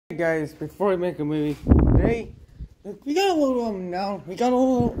Hey guys, before we make a movie today, we got a little announcement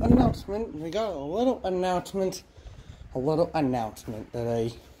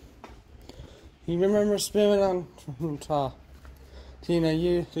today. You remember Spamit on top? Tina,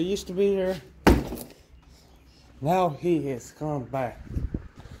 he used to be here. Now he is coming back.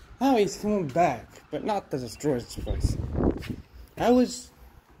 Now he's coming back, but not to destroy this place.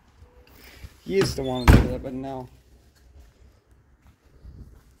 He used to want to do that, but now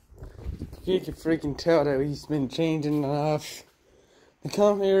you can freaking tell that he's been changing enough to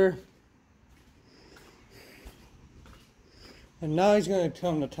come here. And now he's going to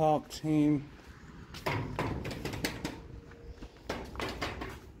become the top team.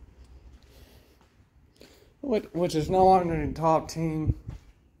 Which is no longer the top team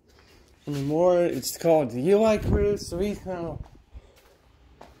anymore. It's called the UI crew. So he's gonna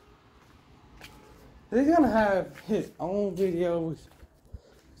have his own videos.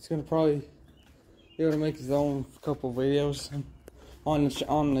 He's gonna probably be able to make his own couple videos on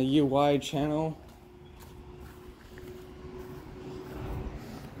the UI channel.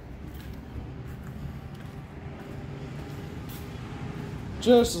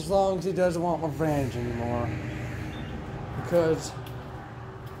 Just as long as he doesn't want revenge anymore. Because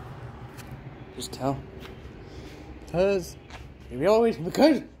he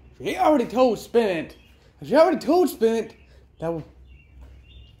already told Spamit. If you already told Spamit that,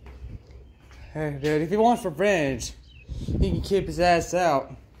 hey dude, if he wants revenge, he can keep his ass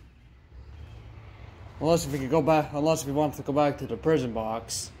out. Unless if he wants to go back to the prison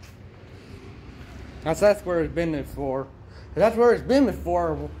box. That's where it's been before. That's where it's been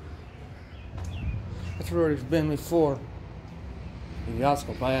before. He got to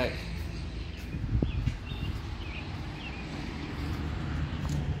go back.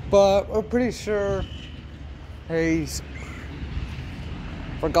 But we're pretty sure he's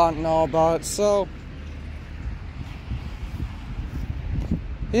forgotten all about it, so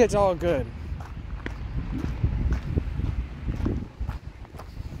it's all good.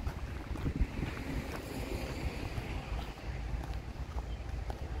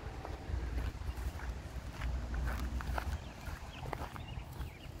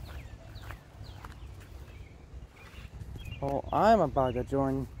 Well, I'm about to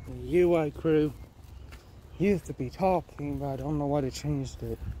join the UI crew. Used to be top team, but I don't know why they changed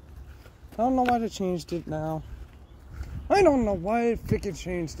it. I don't know why they changed it now. I don't know why they freaking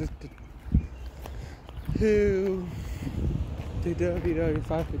changed it to the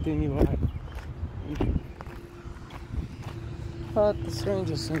WW515 UI. But the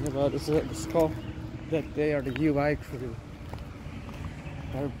strangest thing about it is that it's called that they are the UI crew.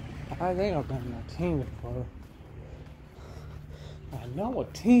 I think I've been on a team before. I know a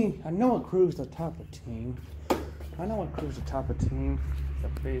crew's the type of team. It's a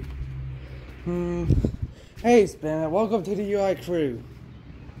big. Hey Spamit, welcome to the UI crew.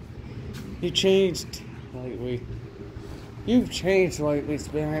 You changed lately. You've changed lately,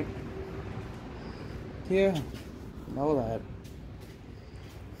 Spamit. Yeah, know that.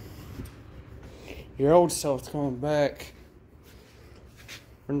 Your old self's coming back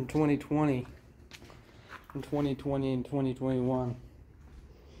from 2020. In 2020 and 2021.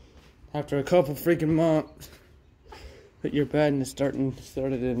 After a couple freaking months, but your badness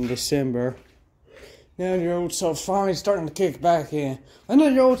started in December. Now your old self's finally starting to kick back in.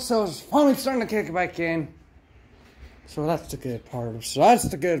 So that's the good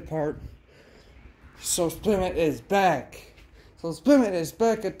part. So Spamit is back.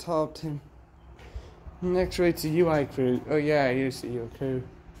 At top team. Next rate's the UI crew. Oh yeah, I used the UI crew.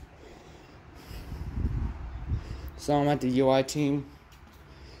 So I'm at the UI team.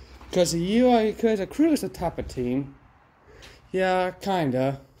 Because the crew is the type of team. Yeah,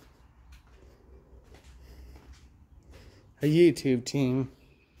 kinda. A YouTube team.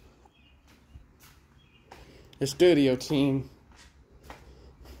 A studio team.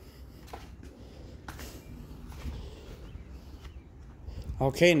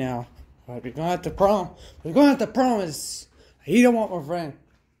 Okay now. But we're gonna have to promise he don't want revenge.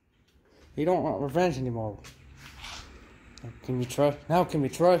 He don't want revenge anymore. Can we trust? Now, can we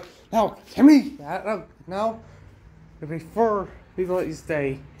trust? Now, can we? No. Before we let you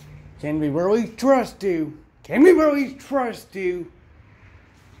stay, can we really trust you?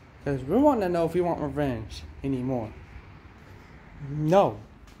 Because we want to know if you want revenge anymore. No.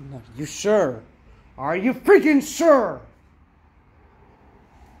 You sure? Are you freaking sure?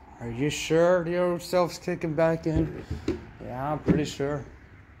 Are you sure the old self's kicking back in? Yeah, I'm pretty sure.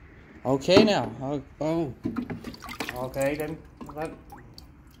 Okay now. Oh. Okay then.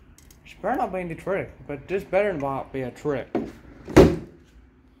 It's better not being the trick, but this better not be a trick.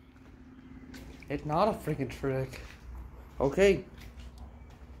 It's not a freaking trick. Okay.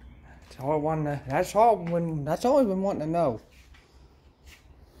 That's all I want to. That's all I've been wanting to know.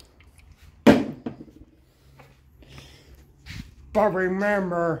 But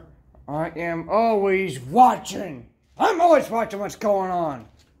remember, I am always watching. I'm always watching what's going on.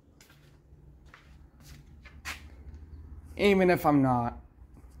 Even if I'm not.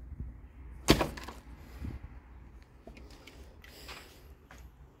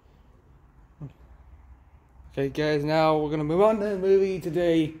 Okay, guys, now we're going to move on to the movie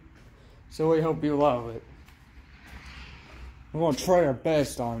today. So we hope you love it. We're going to try our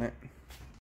best on it.